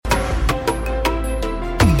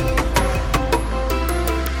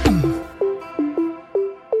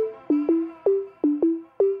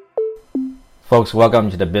Folks, welcome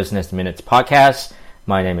to the Business Minutes podcast.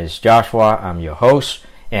 My name is Joshua. I'm your host.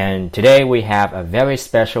 And today we have a very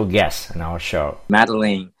special guest on our show.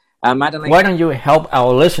 Madeline. Madeline, why don't you help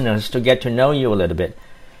our listeners to get to know you a little bit?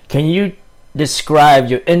 Can you describe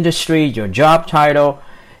your industry, your job title,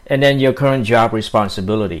 and then your current job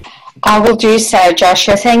responsibility? I will do so,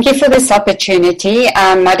 Joshua. Thank you for this opportunity.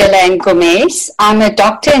 I'm Madeleine Gomez. I'm a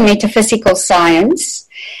doctor in metaphysical science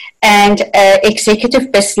and an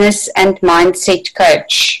executive business and mindset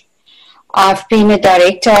coach. I've been a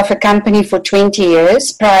director of a company for 20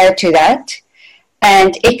 years prior to that,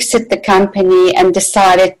 and exit the company and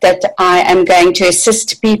decided that I am going to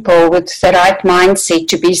assist people with the right mindset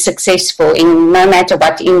to be successful in no matter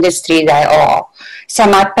what industry they are. So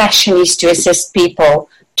my passion is to assist people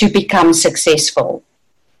to become successful.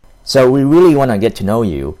 So we really want to get to know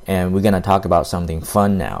you, and we're going to talk about something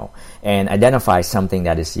fun now and identify something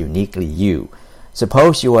that is uniquely you.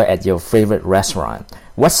 Suppose you are at your favorite restaurant.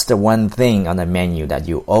 What's the one thing on the menu that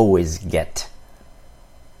you always get?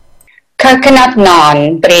 Coconut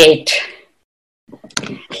naan bread.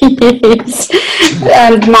 Yes.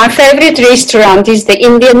 My favorite restaurant is the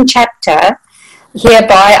Indian chapter here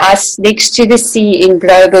by us next to the sea in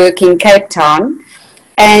Blouberg in Cape Town.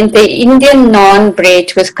 And the Indian naan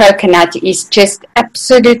bread with coconut is just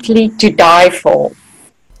absolutely to die for.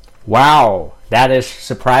 Wow, that is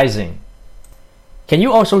surprising. Can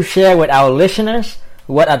you also share with our listeners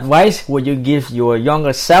what advice would you give your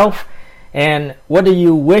younger self, and what do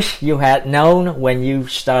you wish you had known when you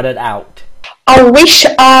started out? I wish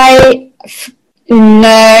I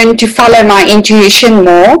known to follow my intuition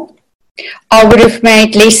more. I would have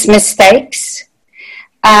made less mistakes.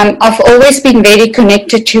 I've always been very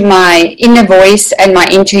connected to my inner voice and my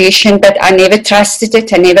intuition, but I never trusted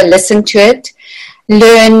it. I never listened to it.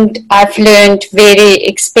 I've learned very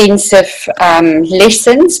expensive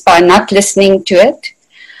lessons by not listening to it.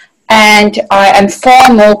 And I am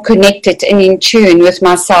far more connected and in tune with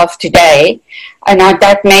myself today. And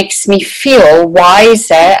that makes me feel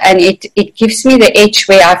wiser, and it gives me the edge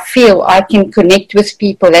where I feel I can connect with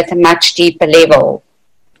people at a much deeper level.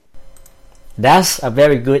 That's a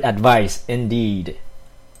very good advice indeed.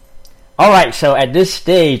 Alright, so at this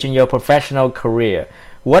stage in your professional career,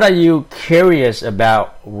 what are you curious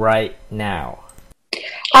about right now?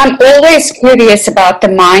 I'm always curious about the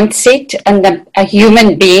mindset and a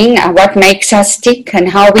human being, what makes us tick and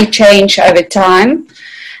how we change over time.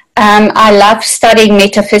 I love studying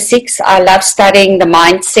metaphysics. I love studying the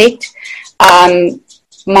mindset.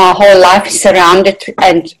 My whole life is surrounded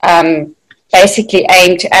and basically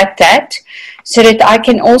aimed at that, so that I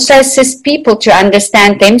can also assist people to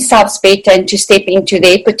understand themselves better and to step into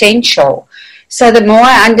their potential. So the more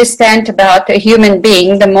I understand about a human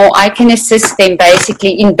being, the more I can assist them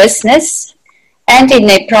basically in business and in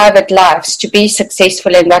their private lives to be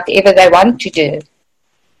successful in whatever they want to do.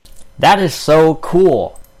 That is so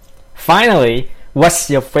cool. Finally, what's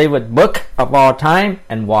your favorite book of all time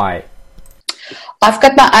and why? I've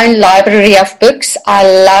got my own library of books. I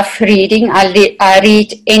love reading. I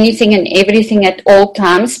read anything and everything at all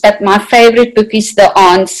times, but my favorite book is The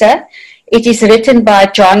Answer. It is written by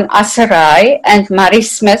John Asserai and Murray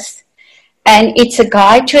Smith, and it's a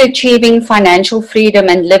guide to achieving financial freedom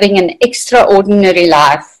and living an extraordinary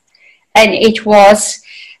life. And it was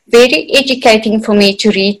very educating for me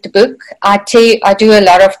to read the book. I do a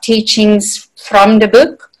lot of teachings from the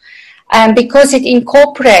book, because it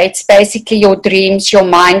incorporates basically your dreams, your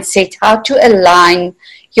mindset, how to align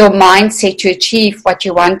your mindset to achieve what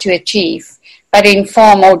you want to achieve, but in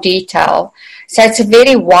far more detail. So it's a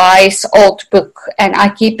very wise old book, and I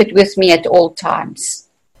keep it with me at all times.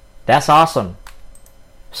 That's awesome.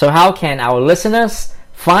 So how can our listeners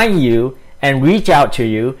find you and reach out to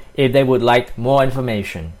you if they would like more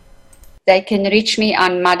information? They can reach me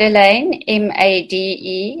on Madeleine,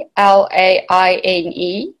 Madelaine,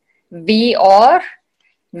 VR,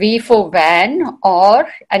 V for van, R,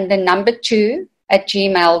 and the number 2 at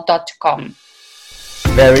gmail.com.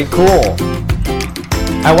 Very cool.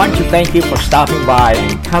 I want to thank you for stopping by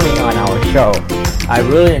and coming on our show. I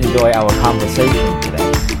really enjoy our conversation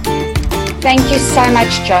today. Thank you so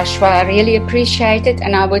much, Joshua. I really appreciate it,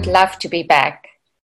 and I would love to be back.